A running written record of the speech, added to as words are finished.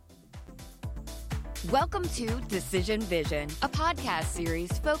Welcome to Decision Vision, a podcast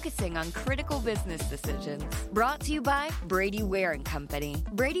series focusing on critical business decisions. Brought to you by Brady Ware & Company.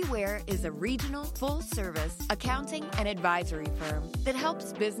 Brady Ware is a regional, full-service accounting and advisory firm that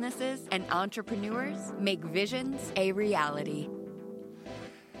helps businesses and entrepreneurs make visions a reality.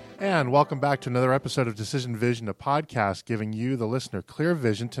 And welcome back to another episode of Decision Vision, a podcast giving you, the listener, clear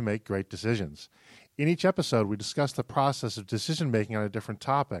vision to make great decisions. In each episode, we discuss the process of decision-making on a different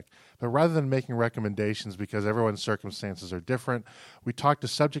topic, but rather than making recommendations because everyone's circumstances are different, we talk to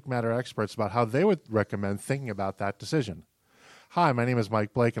subject matter experts about how they would recommend thinking about that decision. Hi, my name is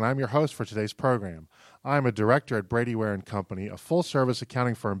Mike Blake, and I'm your host for today's program. I'm a director at Brady Ware & Company, a full-service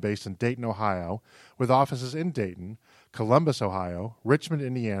accounting firm based in Dayton, Ohio, with offices in Dayton, Columbus, Ohio, Richmond,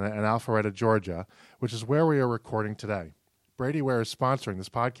 Indiana, and Alpharetta, Georgia, which is where we are recording today. Brady Ware is sponsoring this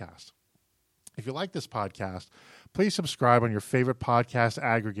podcast. If you like this podcast, please subscribe on your favorite podcast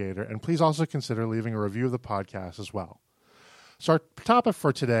aggregator, and please also consider leaving a review of the podcast as well. So our topic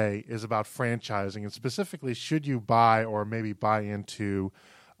for today is about franchising, and specifically, should you buy or maybe buy into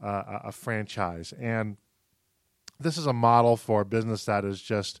a franchise? And this is a model for a business that has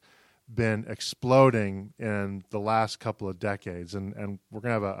just been exploding in the last couple of decades, and we're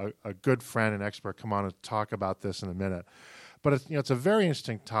going to have a good friend and expert come on and talk about this in a minute. But it's a very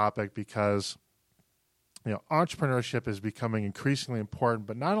interesting topic because entrepreneurship is becoming increasingly important.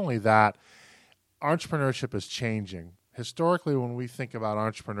 But not only that, entrepreneurship is changing. Historically, when we think about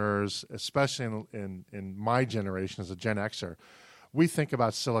entrepreneurs, especially in my generation as a Gen Xer, we think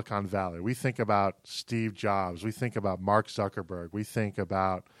about Silicon Valley. We think about Steve Jobs. We think about Mark Zuckerberg. We think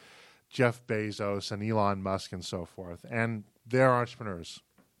about Jeff Bezos and Elon Musk and so forth. And they're entrepreneurs,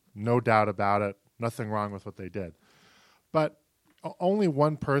 no doubt about it. Nothing wrong with what they did. But only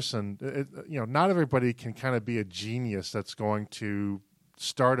one person, not everybody can kind of be a genius that's going to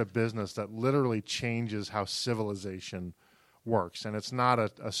start a business that literally changes how civilization works. And it's not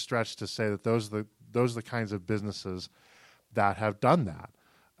a stretch to say that those are the kinds of businesses that have done that.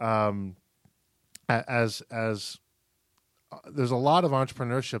 As there's a lot of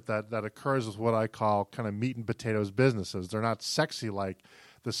entrepreneurship that occurs with what I call kind of meat and potatoes businesses. They're not sexy like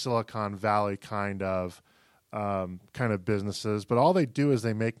the Silicon Valley kind of businesses, but all they do is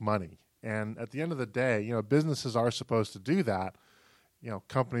they make money. And at the end of the day, businesses are supposed to do that.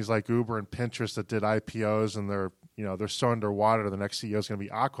 Companies like Uber and Pinterest that did IPOs and they're so underwater, the next CEO is going to be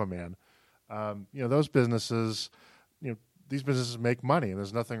Aquaman. Those businesses, these businesses make money, and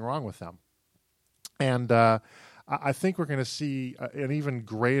there's nothing wrong with them. And I think we're going to see an even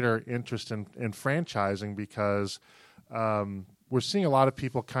greater interest in franchising because we're seeing a lot of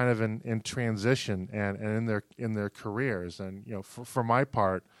people kind of in transition and in their careers. And for my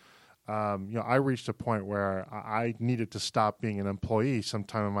part, I reached a point where I needed to stop being an employee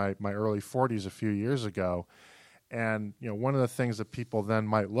sometime in my early 40s a few years ago. And one of the things that people then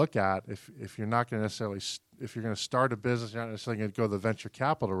might look at if you're not going to necessarily if you're going to start a business, you're not necessarily going to go the venture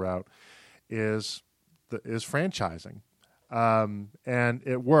capital route, is franchising, and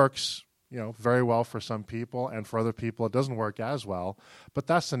it works very well for some people, and for other people it doesn't work as well. But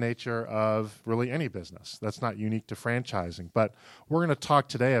that's the nature of really any business. That's not unique to franchising. But we're going to talk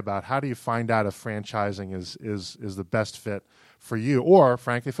today about how do you find out if franchising is the best fit for you, or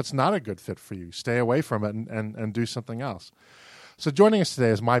frankly, if it's not a good fit for you, stay away from it and do something else. So joining us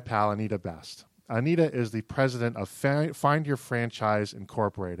today is my pal, Anita Best. Anita is the president of Find Your Franchise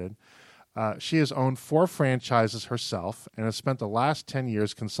Incorporated. She has owned 4 franchises herself and has spent the last 10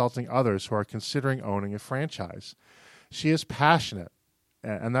 years consulting others who are considering owning a franchise. She is passionate,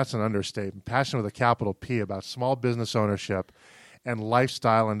 and that's an understatement, passionate with a capital P, about small business ownership and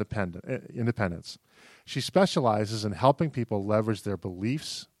lifestyle independence. She specializes in helping people leverage their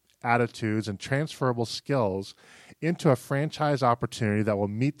beliefs, attitudes, and transferable skills into a franchise opportunity that will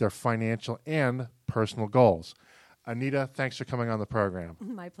meet their financial and personal goals. Anita, thanks for coming on the program.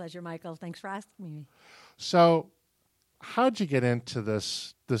 My pleasure, Michael. Thanks for asking me. So how'd you get into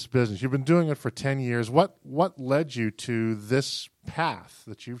this business? You've been doing it for 10 years. What led you to this path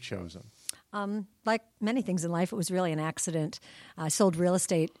that you've chosen? Like many things in life, it was really an accident. I sold real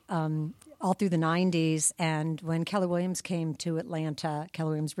estate all through the 90s, and when Keller Williams came to Atlanta, Keller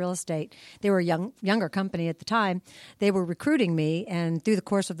Williams Real Estate, they were a younger company at the time. They were recruiting me, and through the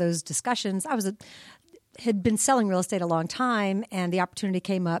course of those discussions, had been selling real estate a long time, and the opportunity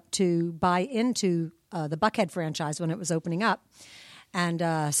came up to buy into the Buckhead franchise when it was opening up.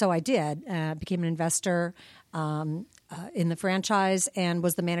 And so I did. Became an investor in the franchise and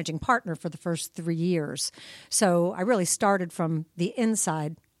was the managing partner for the first 3 years. So I really started from the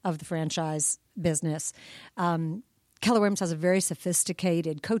inside of the franchise business. Keller Williams has a very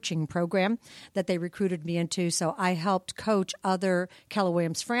sophisticated coaching program that they recruited me into. So I helped coach other Keller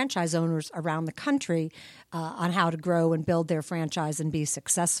Williams franchise owners around the country on how to grow and build their franchise and be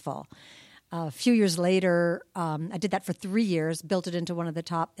successful. A few years later, I did that for 3 years, built it into one of the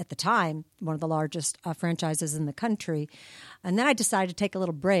top, at the time, one of the largest franchises in the country. And then I decided to take a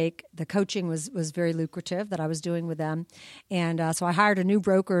little break. The coaching was very lucrative that I was doing with them. And so I hired a new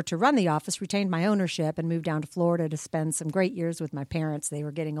broker to run the office, retained my ownership, and moved down to Florida to spend some great years with my parents. They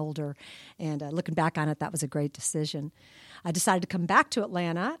were getting older. And looking back on it, that was a great decision. I decided to come back to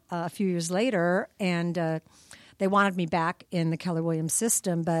Atlanta a few years later, and they wanted me back in the Keller Williams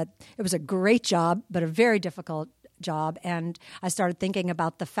system, but it was a great job, but a very difficult job. And I started thinking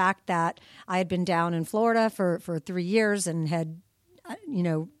about the fact that I had been down in Florida for 3 years and had,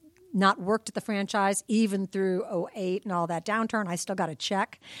 not worked at the franchise even through 2008 and all that downturn. I still got a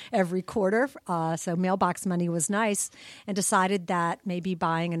check every quarter, so mailbox money was nice, and decided that maybe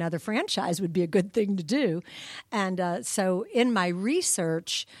buying another franchise would be a good thing to do. And so in my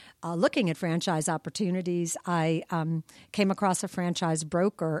research, looking at franchise opportunities, I came across a franchise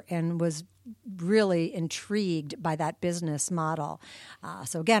broker and was really intrigued by that business model.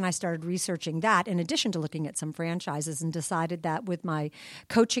 So again, I started researching that in addition to looking at some franchises, and decided that with my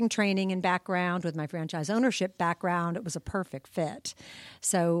coaching training and background, with my franchise ownership background, it was a perfect fit.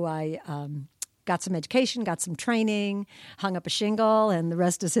 So I got some education, got some training, hung up a shingle, and the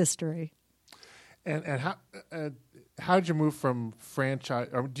rest is history. And how did you move from franchise?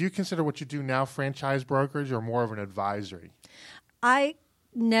 Or do you consider what you do now franchise brokerage or more of an advisory? I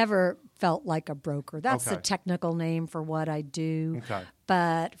never felt like a broker. That's Okay. the technical name for what I do. Okay.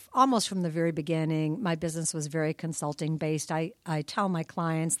 But almost from the very beginning, my business was very consulting based. I tell my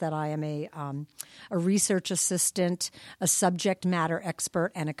clients that I am a research assistant, a subject matter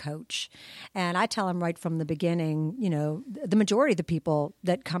expert, and a coach. And I tell them right from the beginning, the majority of the people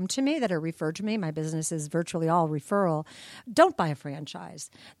that come to me, that are referred to me, my business is virtually all referral, don't buy a franchise.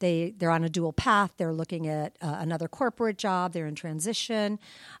 They're on a dual path. They're looking at another corporate job. They're in transition.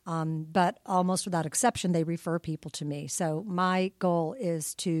 But almost without exception, they refer people to me. So my goal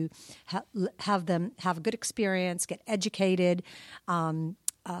is to have them have a good experience, get educated, and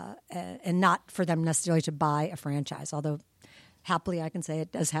not for them necessarily to buy a franchise, although happily I can say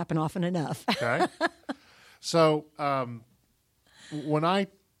it does happen often enough. Okay. So when I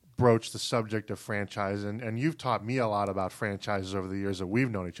broach the subject of franchise, and you've taught me a lot about franchises over the years that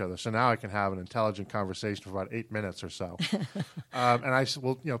we've known each other, so now I can have an intelligent conversation for about 8 minutes or so.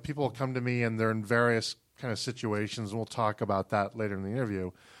 And people will come to me and they're in various kind of situations, and we'll talk about that later in the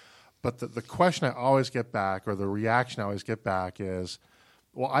interview. But the question I always get back, or the reaction I always get back is,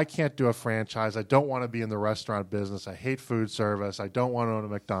 well, I can't do a franchise. I don't want to be in the restaurant business. I hate food service. I don't want to own a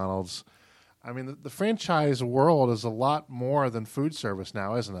McDonald's. I mean, the franchise world is a lot more than food service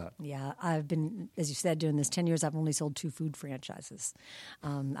now, isn't it? Yeah, I've been, as you said, doing this 10 years. I've only sold 2 food franchises.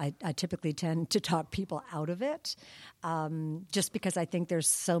 I typically tend to talk people out of it just because I think there's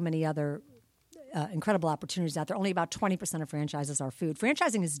so many other incredible opportunities out there. Only about 20% of franchises are food.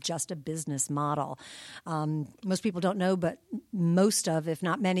 Franchising is just a business model. Most people don't know, but most of, if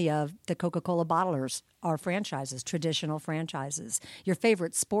not many of, the Coca-Cola bottlers are franchises, traditional franchises. Your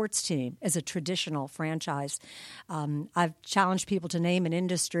favorite sports team is a traditional franchise. I've challenged people to name an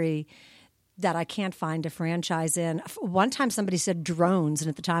industry that I can't find a franchise in. One time somebody said drones, and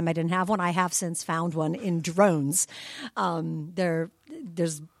at the time I didn't have one. I have since found one in drones.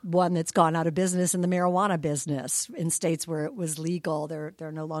 There's one that's gone out of business in the marijuana business in states where it was legal.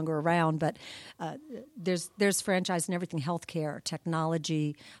 They're no longer around, but there's franchise in everything: healthcare,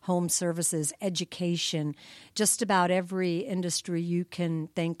 technology, home services, education. Just about every industry you can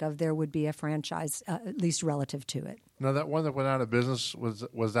think of, there would be a franchise, at least relative to it. No, that one that went out of business,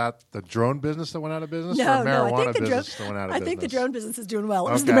 was that the drone business that went out of business, No, or marijuana I think business that went out of business? I think the drone business is doing well.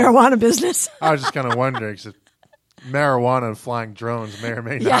 It was Okay. the marijuana business. I was just kind of wondering, because marijuana and flying drones may or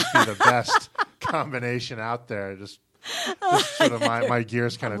may not be the best combination out there. Just sort of my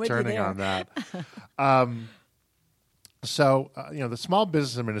gears kind of turning on that. So the Small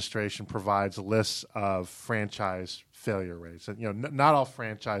Business Administration provides lists of franchise failure rates, and not all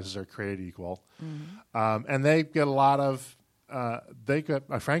franchises are created equal, and they get a lot of.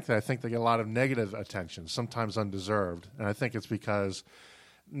 Frankly, I think they get a lot of negative attention, sometimes undeserved, and I think it's because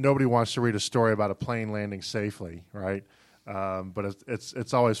nobody wants to read a story about a plane landing safely, right? But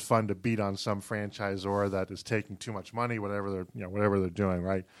it's always fun to beat on some franchisor that is taking too much money, whatever they're doing,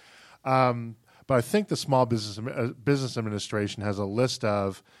 right? But I think the Small Business Administration has a list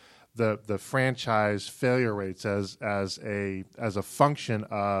of the franchise failure rates as a function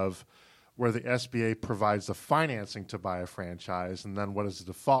of where the SBA provides the financing to buy a franchise, and then what is the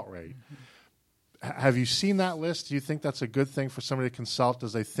default rate? Have you seen that list? Do you think that's a good thing for somebody to consult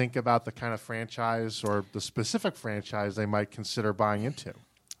as they think about the kind of franchise or the specific franchise they might consider buying into?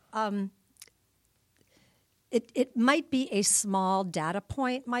 It might be a small data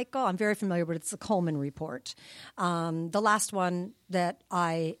point, Michael. I'm very familiar with it. It's the Coleman Report. The last one that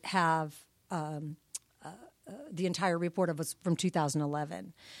I have the entire report of was from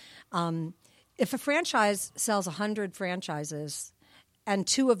 2011. If a franchise sells 100 franchises and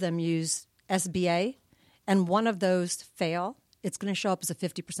 2 of them use SBA and 1 of those fail, it's going to show up as a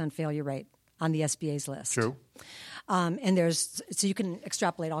 50% failure rate on the SBA's list. True. And so you can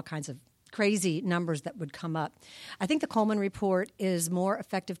extrapolate all kinds of crazy numbers that would come up. I think the Coleman Report is more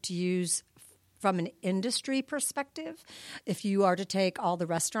effective to use from an industry perspective. If you are to take all the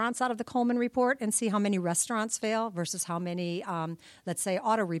restaurants out of the Coleman Report and see how many restaurants fail versus how many, let's say,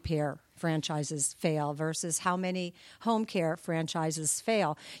 auto repair franchises fail versus how many home care franchises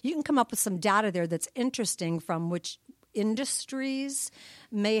fail, you can come up with some data there that's interesting from which industries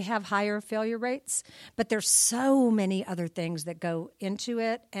may have higher failure rates, but there's so many other things that go into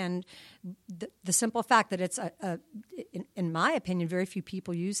it. And the simple fact that it's, in my opinion, very few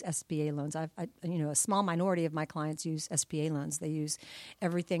people use SBA loans. A small minority of my clients use SBA loans. They use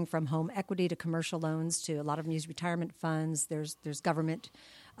everything from home equity to commercial loans to a lot of them use retirement funds. There's government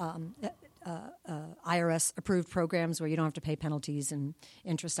IRS-approved programs where you don't have to pay penalties and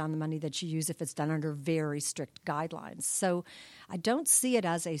interest on the money that you use if it's done under very strict guidelines. So I don't see it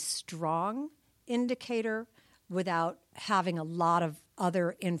as a strong indicator without having a lot of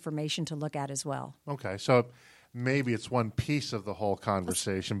other information to look at as well. Okay, so maybe it's one piece of the whole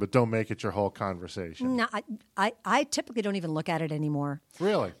conversation, but don't make it your whole conversation. No, I typically don't even look at it anymore.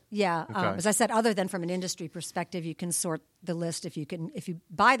 Really? Yeah. Okay. As I said, other than from an industry perspective, you can sort the list if you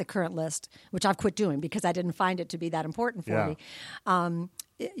buy the current list, which I've quit doing because I didn't find it to be that important for me.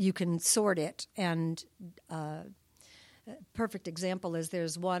 You can sort it. And a perfect example is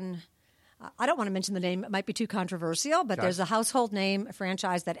there's one. I don't want to mention the name. It might be too controversial, but there's a household name, a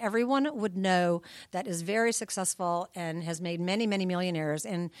franchise that everyone would know that is very successful and has made many, many millionaires.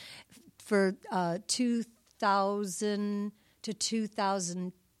 And for 2000 to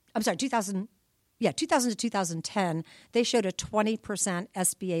 2010, they showed a 20%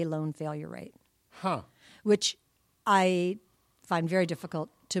 SBA loan failure rate, which I find very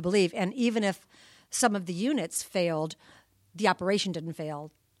difficult to believe. And even if some of the units failed, the operation didn't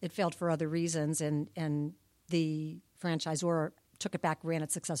fail. It failed for other reasons, and the franchisor took it back, ran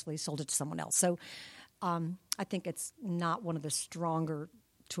it successfully, sold it to someone else. So I think it's not one of the stronger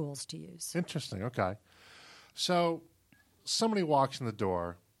tools to use. Interesting. Okay. So somebody walks in the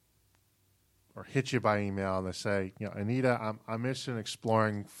door or hits you by email and they say, Anita, I'm interested in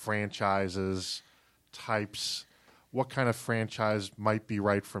exploring franchises, types. What kind of franchise might be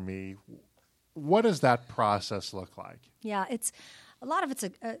right for me? What does that process look like? Yeah, a lot of it's a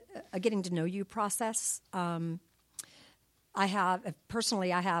getting to know you process. I have a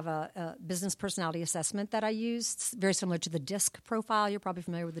business personality assessment that I use. It's very similar to the DISC profile. You're probably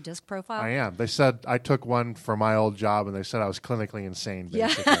familiar with the DISC profile. I am. They said I took one for my old job, and they said I was clinically insane,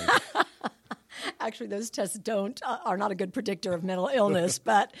 basically. Yeah. Actually, those tests are not a good predictor of mental illness,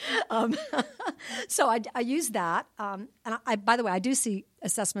 but so I use that. And by the way, I do see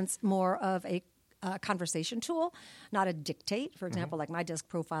assessments more of a conversation tool, not a dictate. For example, like my DISC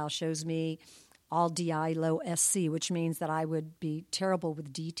profile shows me all DI, low SC, which means that I would be terrible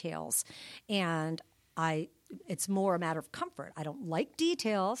with details. And it's more a matter of comfort. I don't like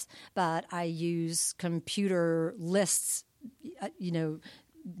details, but I use computer lists,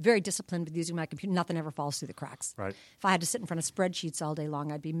 very disciplined with using my computer. Nothing ever falls through the cracks. Right. If I had to sit in front of spreadsheets all day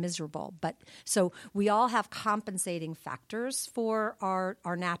long, I'd be miserable. But so we all have compensating factors for our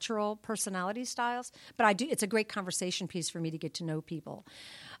natural personality styles. But it's a great conversation piece for me to get to know people.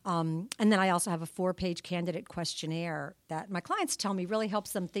 And then I also have a 4-page candidate questionnaire that my clients tell me really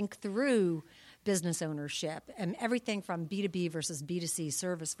helps them think through business ownership and everything from B2B versus B2C,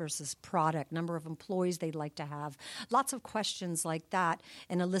 service versus product, number of employees they'd like to have, lots of questions like that,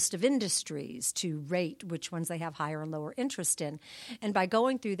 and a list of industries to rate which ones they have higher and lower interest in. And by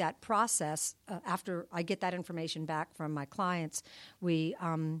going through that process, after I get that information back from my clients, we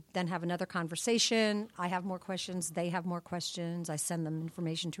then have another conversation. I have more questions. They have more questions. I send them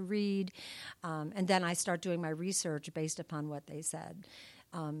information to read. And then I start doing my research based upon what they said.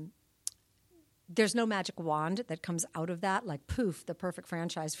 There's no magic wand that comes out of that, like poof, the perfect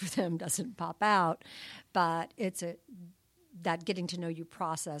franchise for them doesn't pop out. But that getting to know you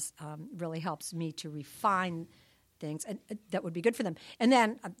process really helps me to refine things and that would be good for them. And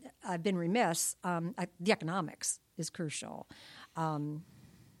then I've been remiss. The economics is crucial.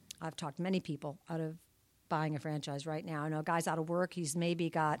 I've talked to many people out of buying a franchise right now. I know a guy's out of work. He's maybe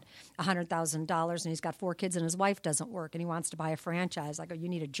got $100,000 and he's got 4 kids and his wife doesn't work and he wants to buy a franchise. I go, you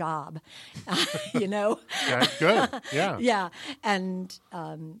need a job, you know? Yeah, good. Yeah. Yeah. And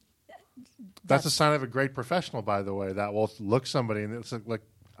that's a sign of a great professional, by the way, that will look somebody and it's like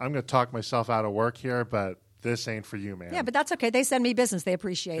I'm going to talk myself out of work here, but this ain't for you, man. Yeah, but that's okay. They send me business. They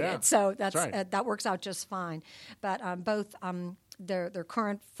appreciate it. So that's right. That works out just fine. But both their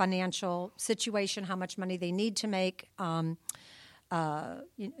current financial situation, how much money they need to make, their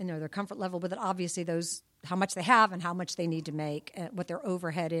comfort level with it. Obviously, those how much they have and how much they need to make, what their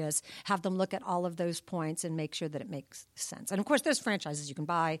overhead is. Have them look at all of those points and make sure that it makes sense. And of course, there's franchises you can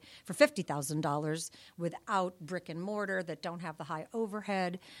buy for $50,000 without brick and mortar that don't have the high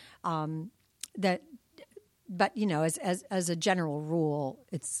overhead. But you know, as a general rule,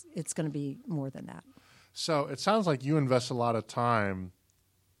 it's going to be more than that. So it sounds like you invest a lot of time,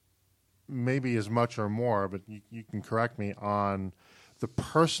 maybe as much or more, but you can correct me, on the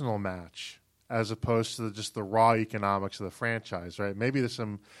personal match as opposed to just the raw economics of the franchise, right? Maybe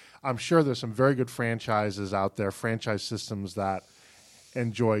I'm sure there's some very good franchises out there, franchise systems that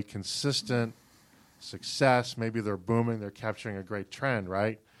enjoy consistent success. Maybe they're booming, they're capturing a great trend,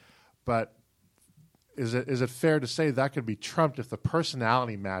 right? But is it fair to say that could be trumped if the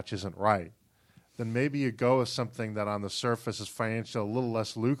personality match isn't right? Then maybe you go with something that on the surface is financially a little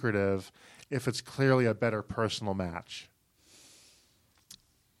less lucrative if it's clearly a better personal match.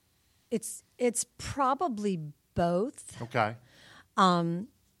 It's probably both. Okay. You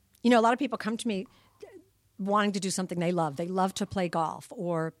know, a lot of people come to me wanting to do something they love. They love to play golf,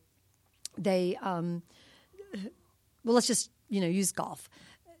 or they, let's just, use golf.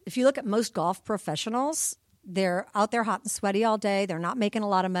 If you look at most golf professionals, they're out there hot and sweaty all day. They're not making a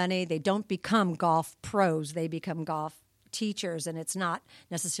lot of money. They don't become golf pros. They become golf teachers, and it's not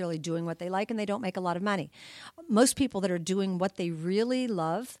necessarily doing what they like, and they don't make a lot of money. Most people that are doing what they really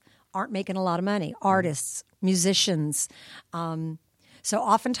love aren't making a lot of money. Artists, musicians. So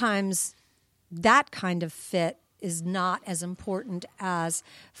oftentimes that kind of fit is not as important as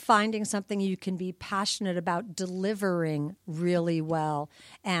finding something you can be passionate about delivering really well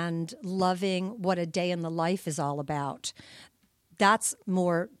and loving what a day in the life is all about. That's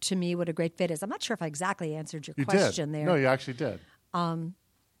more, to me, what a great fit is. I'm not sure if I exactly answered your question there. No, you actually did.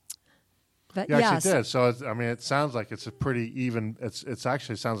 But you actually did. So, it sounds like it's a pretty even, it's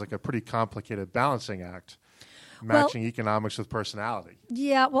actually sounds like a pretty complicated balancing act, matching economics with personality.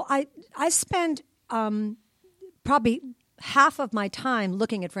 Yeah, well, I spend probably half of my time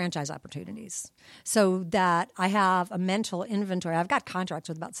looking at franchise opportunities so that I have a mental inventory. I've got contracts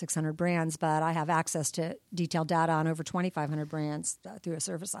with about 600 brands, but I have access to detailed data on over 2,500 brands through a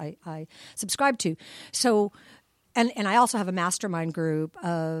service I subscribe to. So, and I also have a mastermind group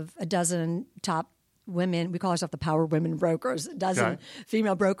of a dozen top women. We call ourselves the Power Women Brokers, a dozen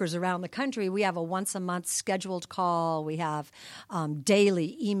female brokers around the country. We have a once-a-month scheduled call. We have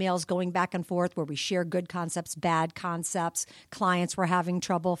daily emails going back and forth where we share good concepts, bad concepts, clients we're having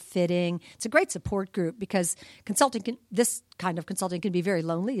trouble fitting. It's a great support group because this kind of consulting can be very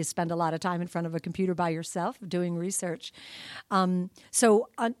lonely. You spend a lot of time in front of a computer by yourself doing research. So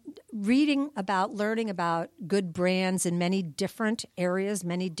reading about, learning about good brands in many different areas,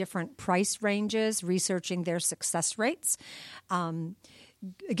 many different price ranges, researching their success rates.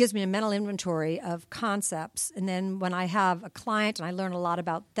 It gives me a mental inventory of concepts. And then when I have a client and I learn a lot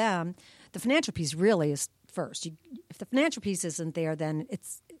about them, the financial piece really is first. If the financial piece isn't there, then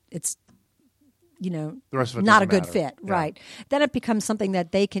it's the rest of it not a good matter. fit, Yeah. right? Then it becomes something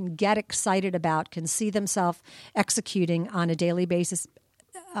that they can get excited about, can see themselves executing on a daily basis.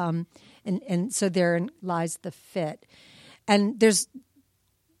 And so therein lies the fit. And there's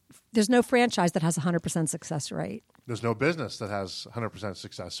no franchise that has 100% success rate. There's no business that has 100%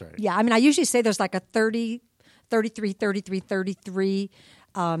 success rate. Yeah, I usually say there's like a 30, 33, 33, 33.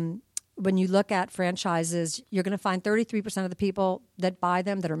 When you look at franchises, you're going to find 33% of the people that buy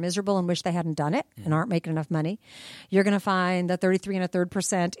them that are miserable and wish they hadn't done it and aren't making enough money. You're going to find the 33 and a third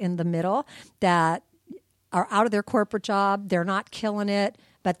 % in the middle that are out of their corporate job. They're not killing it,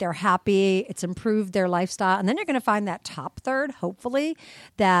 but they're happy. It's improved their lifestyle. And then you're going to find that top third, hopefully,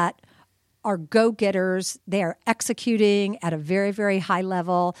 that are go-getters. They are executing at a very, very high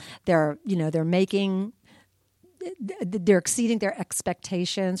level. They're exceeding their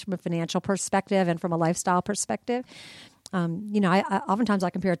expectations from a financial perspective and from a lifestyle perspective. Oftentimes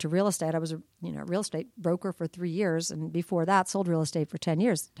I compare it to real estate. I was a real estate broker for 3 years, and before that, sold real estate for 10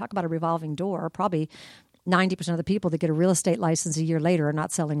 years. Talk about a revolving door. Probably 90% of the people that get a real estate license a year later are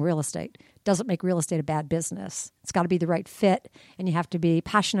not selling real estate. Doesn't make real estate a bad business. It's got to be the right fit, and you have to be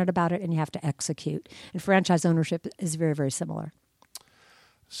passionate about it, and you have to execute. And franchise ownership is very, very similar.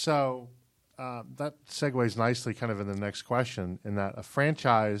 So that segues nicely kind of in the next question, in that a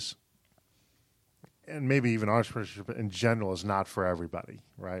franchise, and maybe even entrepreneurship in general, is not for everybody,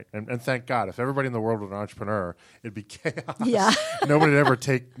 right? And thank God, if everybody in the world was an entrepreneur, it'd be chaos. Yeah. Nobody would ever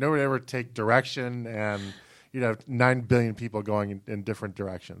take direction, and you'd have 9 billion people going in different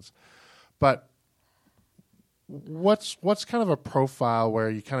directions. But what's kind of a profile where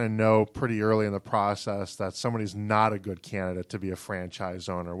you kind of know pretty early in the process that somebody's not a good candidate to be a franchise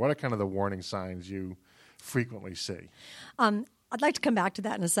owner? What are kind of the warning signs you frequently see? I'd like to come back to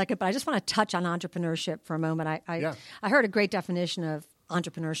that in a second, but I just want to touch on entrepreneurship for a moment. I heard a great definition of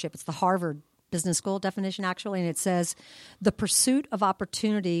entrepreneurship. It's the Harvard Business School definition, actually, and it says, the pursuit of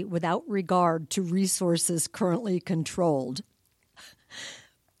opportunity without regard to resources currently controlled.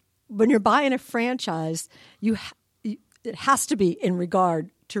 When you're buying a franchise, it has to be in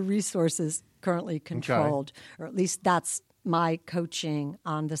regard to resources currently controlled, or at least that's my coaching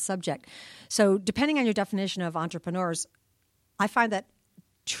on the subject. So depending on your definition of entrepreneurs, I find that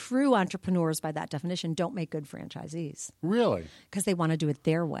true entrepreneurs, by that definition, don't make good franchisees. Really? Because they want to do it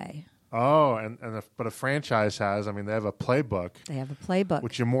their way. Oh, but a franchise has, they have a playbook. They have a playbook.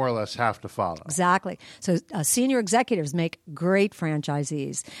 Which you more or less have to follow. Exactly. So senior executives make great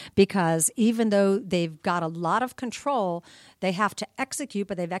franchisees because even though they've got a lot of control, they have to execute,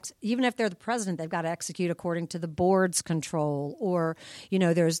 but even if they're the president, they've got to execute according to the board's control. Or,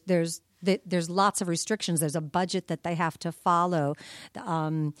 there's lots of restrictions. There's a budget that they have to follow.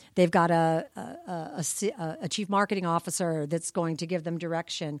 They've got a chief marketing officer that's going to give them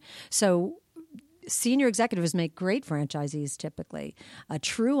direction. So senior executives make great franchisees typically. A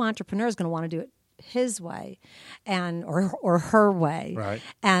true entrepreneur is going to want to do it his way or her way. Right.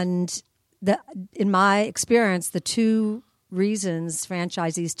 And in my experience, the two reasons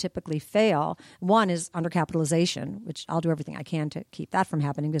franchisees typically fail. One is undercapitalization, which I'll do everything I can to keep that from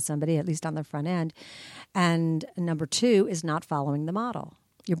happening to somebody, at least on the front end. And number two is not following the model.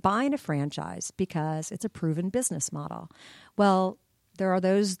 You're buying a franchise because it's a proven business model. Well, there are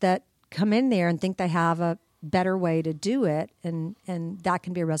those that come in there and think they have a better way to do it, and that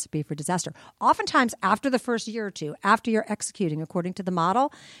can be a recipe for disaster. Oftentimes, after the first year or two, after you're executing according to the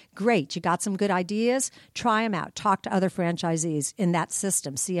model, great, you got some good ideas, try them out. Talk to other franchisees in that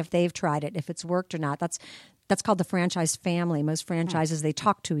system, see if they've tried it, if it's worked or not. That's called the franchise family. Most franchises, they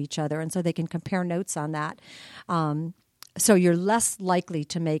talk to each other, and so they can compare notes on that. So you're less likely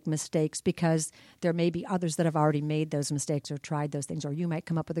to make mistakes because there may be others that have already made those mistakes or tried those things, or you might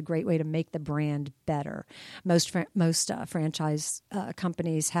come up with a great way to make the brand better. Most franchise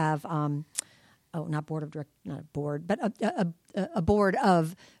companies have not a board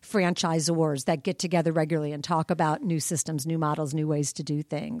of franchisors that get together regularly and talk about new systems, new models, new ways to do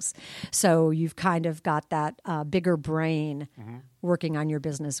things. So you've kind of got that bigger brain working on your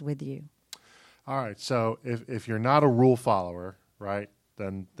business with you. All right. So if you're not a rule follower, right,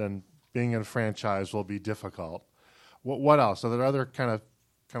 then being in a franchise will be difficult. What else? Are there other kind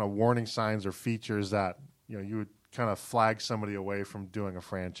of warning signs or features that you would kind of flag somebody away from doing a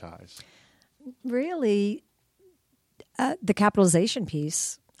franchise? Really, the capitalization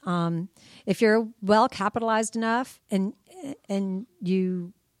piece. If you're well capitalized enough and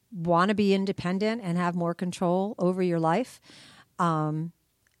you want to be independent and have more control over your life,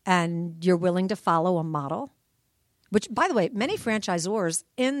 and you're willing to follow a model, which, by the way, many franchisors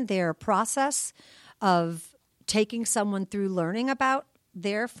in their process of taking someone through learning about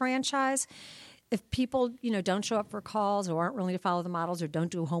their franchise, if people, don't show up for calls or aren't willing to follow the models or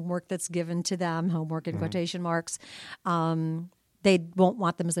don't do homework that's given to them, homework in quotation marks, they won't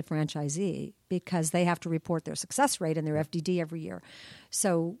want them as a franchisee because they have to report their success rate and their FDD every year.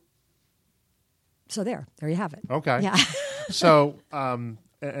 So there you have it. Okay. Yeah. So,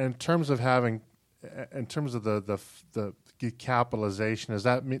 in terms of the capitalization, does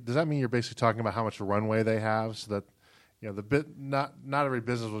that mean you're basically talking about how much runway they have, so that not every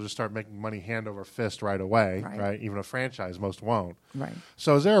business will just start making money hand over fist right away, right? Even a franchise, most won't. Right.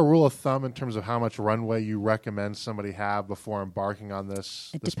 So, is there a rule of thumb in terms of how much runway you recommend somebody have before embarking on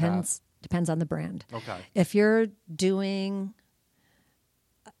this? It path? Depends on the brand. Okay. If you're doing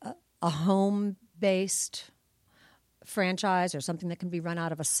a home-based franchise or something that can be run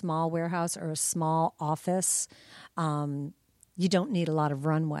out of a small warehouse or a small office, you don't need a lot of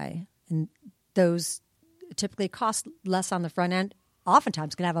runway. And those typically cost less on the front end,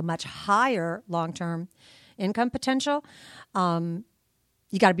 oftentimes can have a much higher long-term income potential. You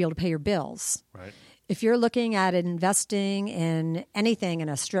got to be able to pay your bills. Right. if you're looking at investing in anything in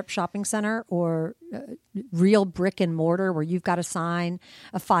a strip shopping center or real brick and mortar where you've got to sign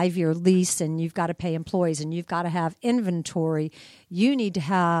a 5-year lease and you've got to pay employees and you've got to have inventory, you need to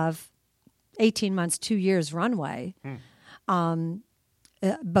have 18 months, 2 years runway.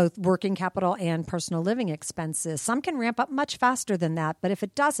 Both working capital and personal living expenses. Some can ramp up much faster than that, but if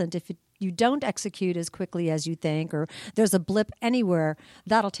it doesn't, you don't execute as quickly as you think, or there's a blip anywhere,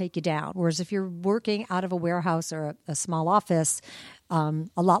 that'll take you down. Whereas if you're working out of a warehouse or a small office, a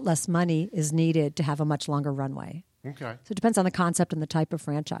lot less money is needed to have a much longer runway. Okay. So it depends on the concept and the type of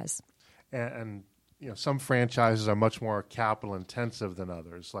franchise. And some franchises are much more capital intensive than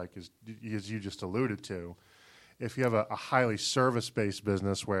others, like as you just alluded to. If you have a highly service-based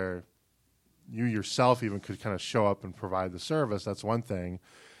business where you yourself even could kind of show up and provide the service, that's one thing.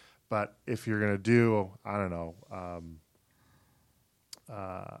 But if you're going to do, I don't know,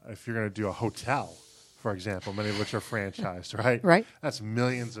 if you're going to do a hotel, for example, many of which are franchised, right? Right. That's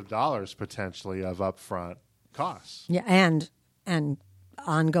millions of dollars potentially of upfront costs. Yeah, and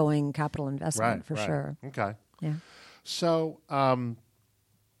ongoing capital investment for sure. Okay. Yeah. So, I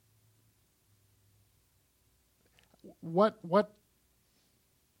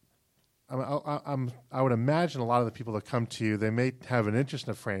would imagine a lot of the people that come to you, they may have an interest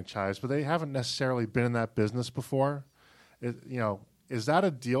in a franchise, but they haven't necessarily been in that business before. Is that a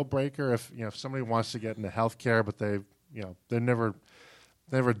deal breaker if somebody wants to get into healthcare, but they've never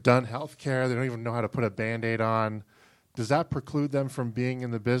done healthcare, they don't even know how to put a Band-Aid on? Does that preclude them from being in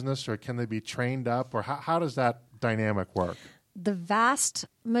the business, or can they be trained up, or how does that dynamic work? The vast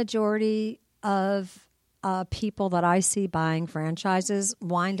majority of people that I see buying franchises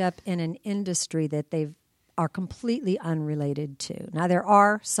wind up in an industry that they are completely unrelated to. Now, there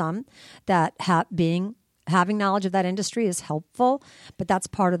are some that having knowledge of that industry is helpful, but that's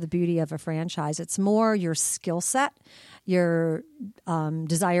part of the beauty of a franchise. It's more your skill set, your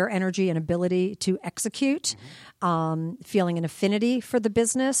desire, energy, and ability to execute, feeling an affinity for the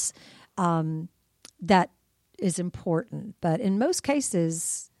business, that is important. But in most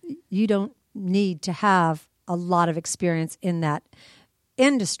cases, you don't need to have a lot of experience in that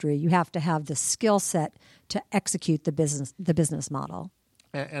industry. You have to have the skill set to execute the business model.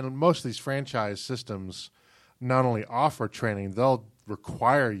 And most of these franchise systems not only offer training, they'll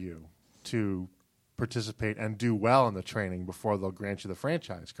require you to participate and do well in the training before they'll grant you the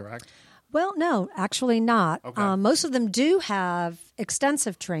franchise, correct? Well, no, actually not. Okay. Most of them do have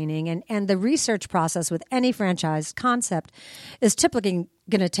extensive training, and the research process with any franchise concept is typically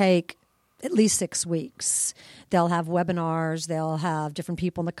going to take at least 6 weeks. They'll have webinars. They'll have different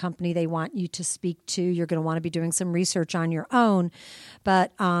people in the company they want you to speak to. You're going to want to be doing some research on your own.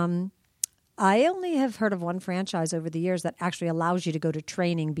 But I only have heard of one franchise over the years that actually allows you to go to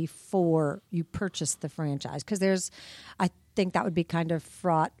training before you purchase the franchise. Because I think that would be kind of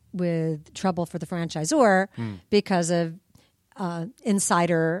fraught with trouble for the franchisor because of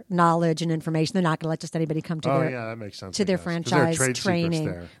insider knowledge and information. They're not going to let just anybody come to that makes sense, to their franchise training,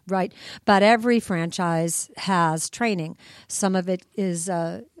 there. Right? But every franchise has training. Some of it is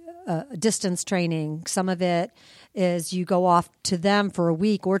distance training. Some of it is you go off to them for a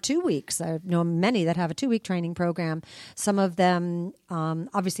week or 2 weeks. I know many that have a 2-week training program. Some of them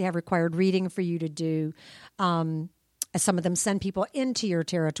obviously have required reading for you to do. Some of them send people into your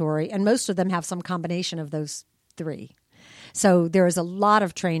territory, and most of them have some combination of those three. So there is a lot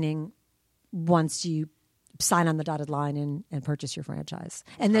of training once you sign on the dotted line and purchase your franchise.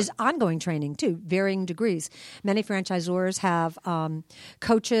 And there's ongoing training, too, varying degrees. Many franchisors have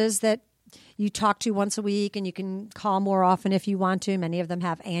coaches that you talk to once a week, and you can call more often if you want to. Many of them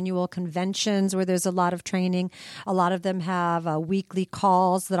have annual conventions where there's a lot of training. A lot of them have weekly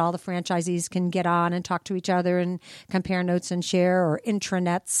calls that all the franchisees can get on and talk to each other and compare notes and share, or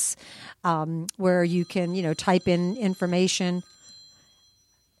intranets where you can, type in information.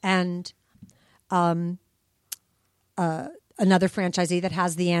 And another franchisee that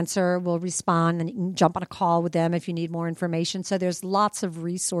has the answer will respond, and you can jump on a call with them if you need more information. So there's lots of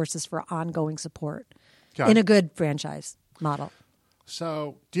resources for ongoing support in a good franchise model.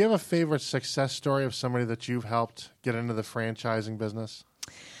 So do you have a favorite success story of somebody that you've helped get into the franchising business?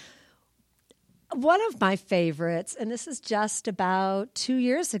 One of my favorites, and this is just about 2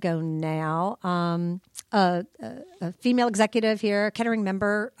 years ago now, a female executive here, a Kettering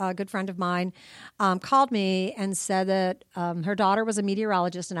member, a good friend of mine, called me and said that her daughter was a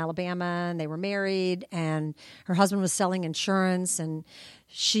meteorologist in Alabama, and they were married, and her husband was selling insurance, and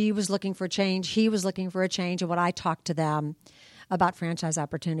she was looking for a change. He was looking for a change, and when I talked to them about franchise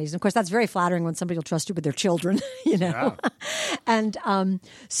opportunities. And of course, that's very flattering when somebody will trust you with their children, Yeah. And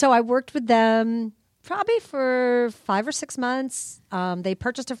so I worked with them Probably for 5 or 6 months. They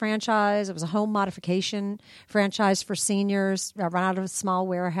purchased a franchise. It was a home modification franchise for seniors, run out of a small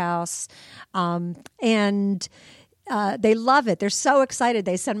warehouse. And they love it. They're so excited.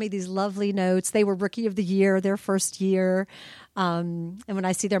 They send me these lovely notes. They were Rookie of the Year their first year. And when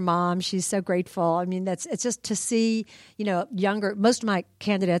I see their mom, she's so grateful. I mean, it's just to see, younger. Most of my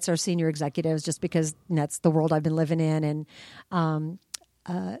candidates are senior executives, just because that's the world I've been living in, and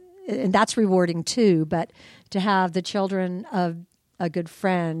that's rewarding too. But to have the children of a good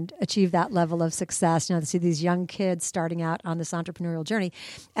friend achieve that level of success, to see these young kids starting out on this entrepreneurial journey,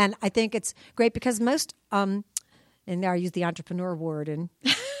 and I think it's great because most, and there I use the entrepreneur word, and.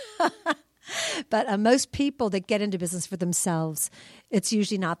 But most people that get into business for themselves, it's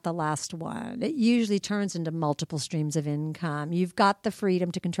usually not the last one. It usually turns into multiple streams of income. You've got the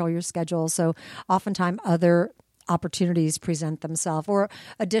freedom to control your schedule, so oftentimes other opportunities present themselves, or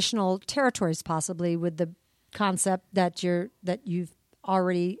additional territories possibly with the concept that you've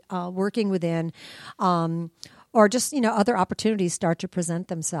already working within. Or just, other opportunities start to present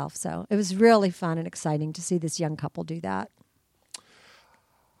themselves. So it was really fun and exciting to see this young couple do that.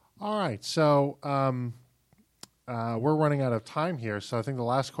 All right, so we're running out of time here, so I think the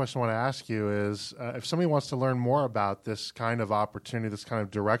last question I want to ask you is, if somebody wants to learn more about this kind of opportunity, this kind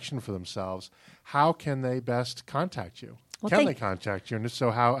of direction for themselves, how can they best contact you? Well, can they contact you? And if so,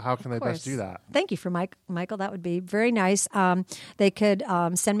 how can they best do that? Thank you for Michael. That would be very nice. They could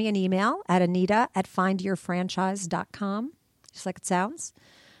send me an email at anita@findyourfranchise.com, just like it sounds.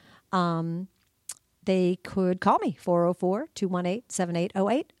 They could call me,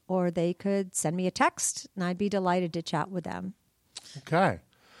 404-218-7808, or they could send me a text, and I'd be delighted to chat with them. Okay.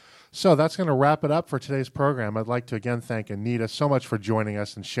 So that's going to wrap it up for today's program. I'd like to again thank Anita so much for joining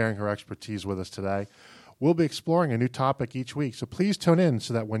us and sharing her expertise with us today. We'll be exploring a new topic each week, so please tune in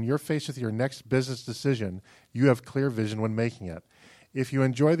so that when you're faced with your next business decision, you have clear vision when making it. If you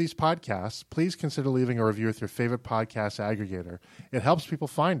enjoy these podcasts, please consider leaving a review with your favorite podcast aggregator. It helps people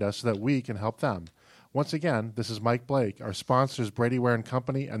find us so that we can help them. Once again, this is Mike Blake. Our sponsor is Brady Ware &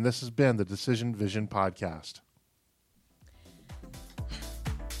 Company, and this has been the Decision Vision Podcast.